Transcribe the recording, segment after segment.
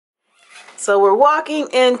So we're walking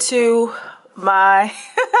into my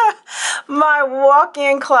my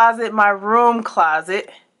walk-in closet, my room closet,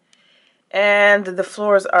 and the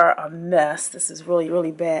floors are a mess. This is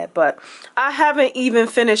really bad, but I haven't even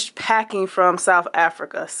finished packing from South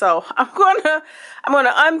Africa. So I'm gonna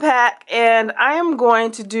unpack, and I am going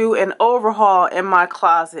to do an overhaul in my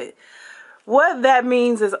closet. What that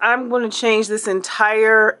means is I'm going to change this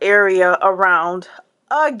entire area around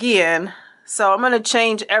again. So I'm going to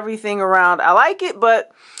change everything around. I like it,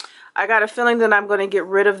 but I got a feeling that I'm going to get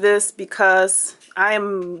rid of this because I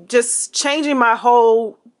am just changing my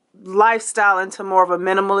whole lifestyle into more of a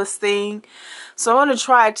minimalist thing. So I'm going to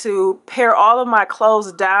try to pare all of my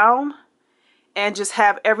clothes down and just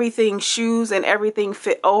have everything, shoes and everything,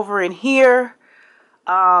 fit over in here.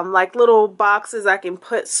 Like little boxes. I can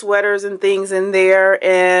put sweaters and things in there,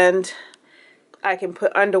 and I can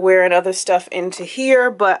put underwear and other stuff into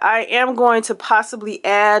here. But I am going to possibly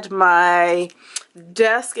add my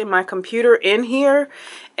desk and my computer in here,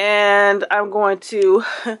 and I'm going to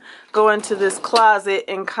go into this closet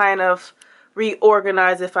and kind of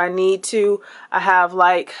reorganize if I need to. I have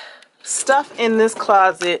like stuff in this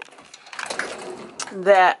closet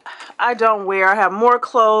that I don't wear. I have more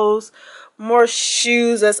clothes, more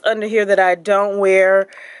shoes that's under here that I don't wear.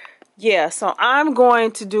 Yeah, so I'm going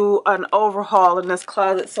to do an overhaul in this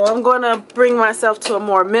closet. So I'm going to bring myself to a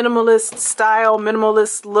more minimalist style,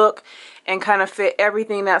 minimalist look, and kind of fit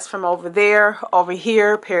everything that's from over there, over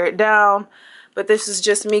here, pare it down. But this is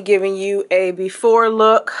just me giving you a before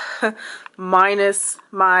look, minus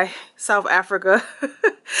my South Africa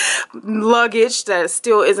luggage that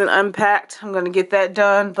still isn't unpacked. I'm going to get that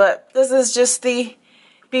done. But this is just the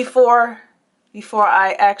before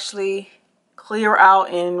I actually clear out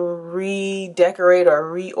and redecorate or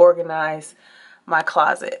reorganize my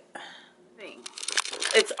closet.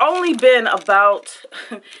 It's only been about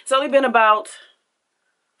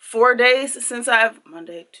 4 days since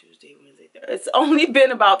Monday, Tuesday, Wednesday, Thursday. It's only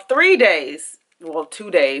been about 3 days, well, 2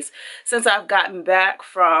 days since I've gotten back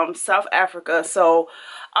from South Africa. So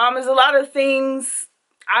there's a lot of things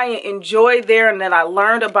I enjoyed there and that I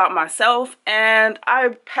learned about myself, and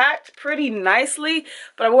I packed pretty nicely,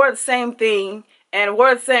 but I wore the same thing and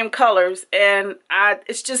wore the same colors, and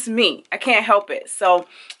it's just me. I can't help it. So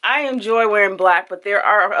I enjoy wearing black, but there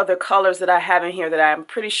are other colors that I have in here that I'm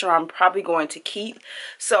pretty sure I'm probably going to keep.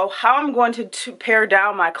 So how I'm going to pare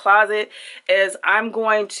down my closet is I'm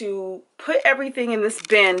going to put everything in this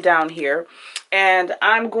bin down here, and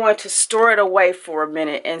I'm going to store it away for a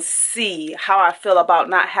minute and see how I feel about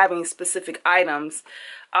not having specific items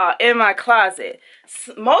in my closet.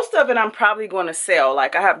 Most of it I'm probably going to sell.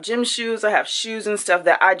 Like I have gym shoes, I have shoes and stuff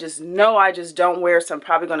that I just know I just don't wear, so I'm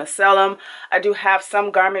probably going to sell them. I do have some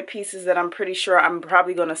garment pieces that I'm pretty sure I'm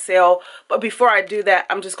probably going to sell, but before I do that,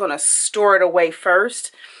 I'm just going to store it away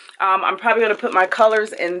first. I'm probably going to put my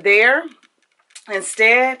colors in there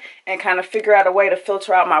instead and kind of figure out a way to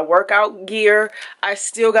filter out my workout gear. I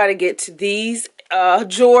still got to get to these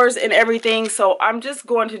drawers and everything, so I'm just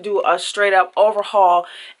going to do a straight up overhaul,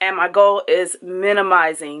 and my goal is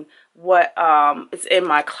minimizing what is in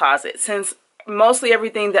my closet, since mostly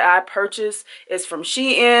everything that I purchase is from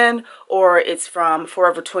Shein, or it's from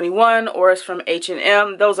Forever 21, or it's from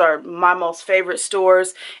H&M. Those are my most favorite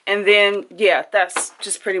stores. And then yeah, that's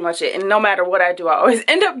just pretty much it. And no matter what I do, I always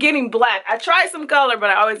end up getting black. I try some color,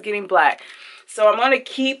 but I always getting black. So I'm going to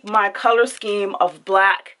keep my color scheme of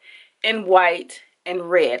black and white and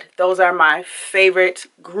red. Those are my favorite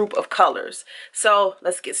group of colors. So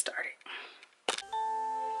let's get started.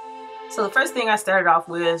 So the first thing I started off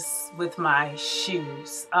with my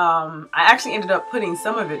shoes. I actually ended up putting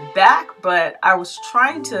some of it back, but I was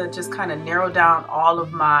trying to just kind of narrow down all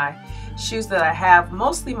of my shoes that I have,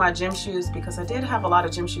 mostly my gym shoes, because I did have a lot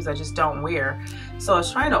of gym shoes I just don't wear. So I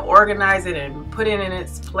was trying to organize it and put it in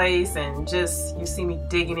its place, and just, you see me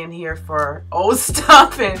digging in here for old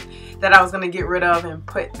stuff and that I was going to get rid of and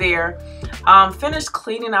put there. Finished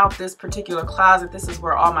cleaning out this particular closet. This is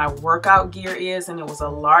where all my workout gear is, and it was a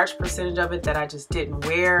large percentage of it that I just didn't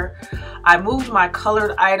wear. I moved my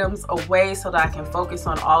colored items away so that I can focus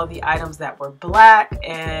on all of the items that were black,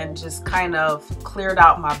 and just kind of cleared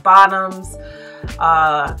out my bottoms,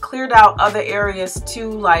 cleared out other areas too.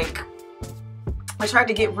 Like I tried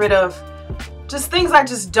to get rid of just things I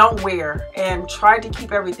just don't wear, and tried to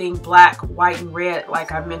keep everything black, white, and red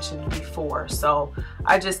like I mentioned before. So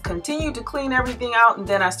I just continued to clean everything out, and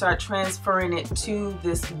then I started transferring it to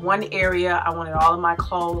this one area. I wanted all of my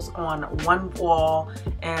clothes on one wall,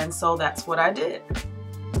 and so that's what I did.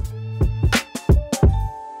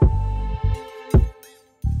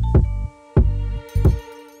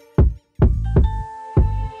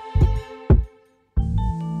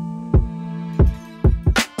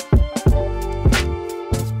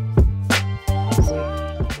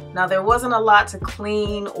 Now there wasn't a lot to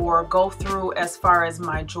clean or go through as far as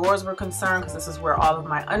my drawers were concerned, because this is where all of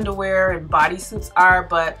my underwear and bodysuits are,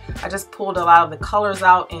 but I just pulled a lot of the colors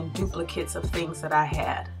out in duplicates of things that I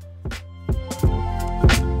had.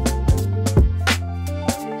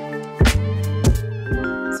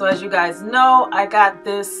 So as you guys know, I got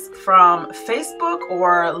this from Facebook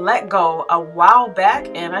or Let Go a while back,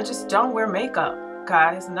 and I just don't wear makeup,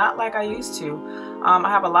 guys, not like I used to.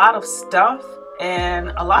 I have a lot of stuff,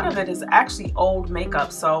 and a lot of it is actually old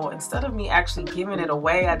makeup. So instead of me actually giving it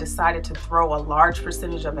away, I decided to throw a large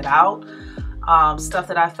percentage of it out. Stuff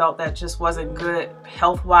that I felt that just wasn't good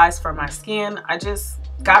health-wise for my skin. I just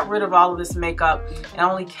got rid of all of this makeup and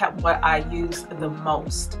only kept what I use the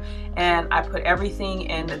most. And I put everything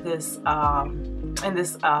in this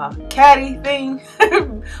caddy thing.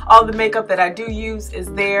 All the makeup that I do use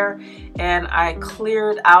is there, and I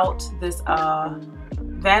cleared out this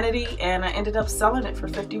vanity, and I ended up selling it for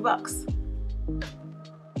 50 bucks.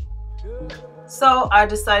 So I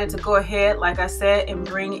decided to go ahead, like I said, and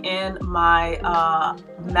bring in my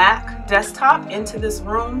Mac desktop into this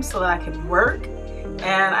room so that I could work.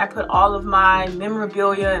 And I put all of my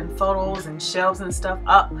memorabilia and photos and shelves and stuff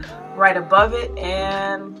up right above it.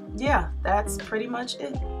 And yeah, that's pretty much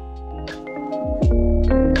it.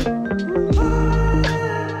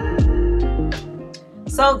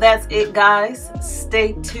 So that's it, guys.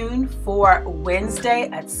 Stay tuned for Wednesday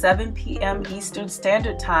at 7 p.m. Eastern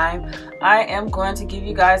Standard Time. I am going to give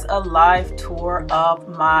you guys a live tour of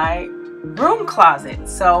my room closet.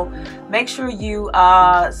 So make sure you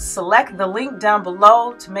select the link down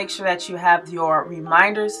below to make sure that you have your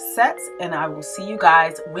reminders set, and I will see you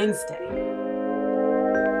guys Wednesday.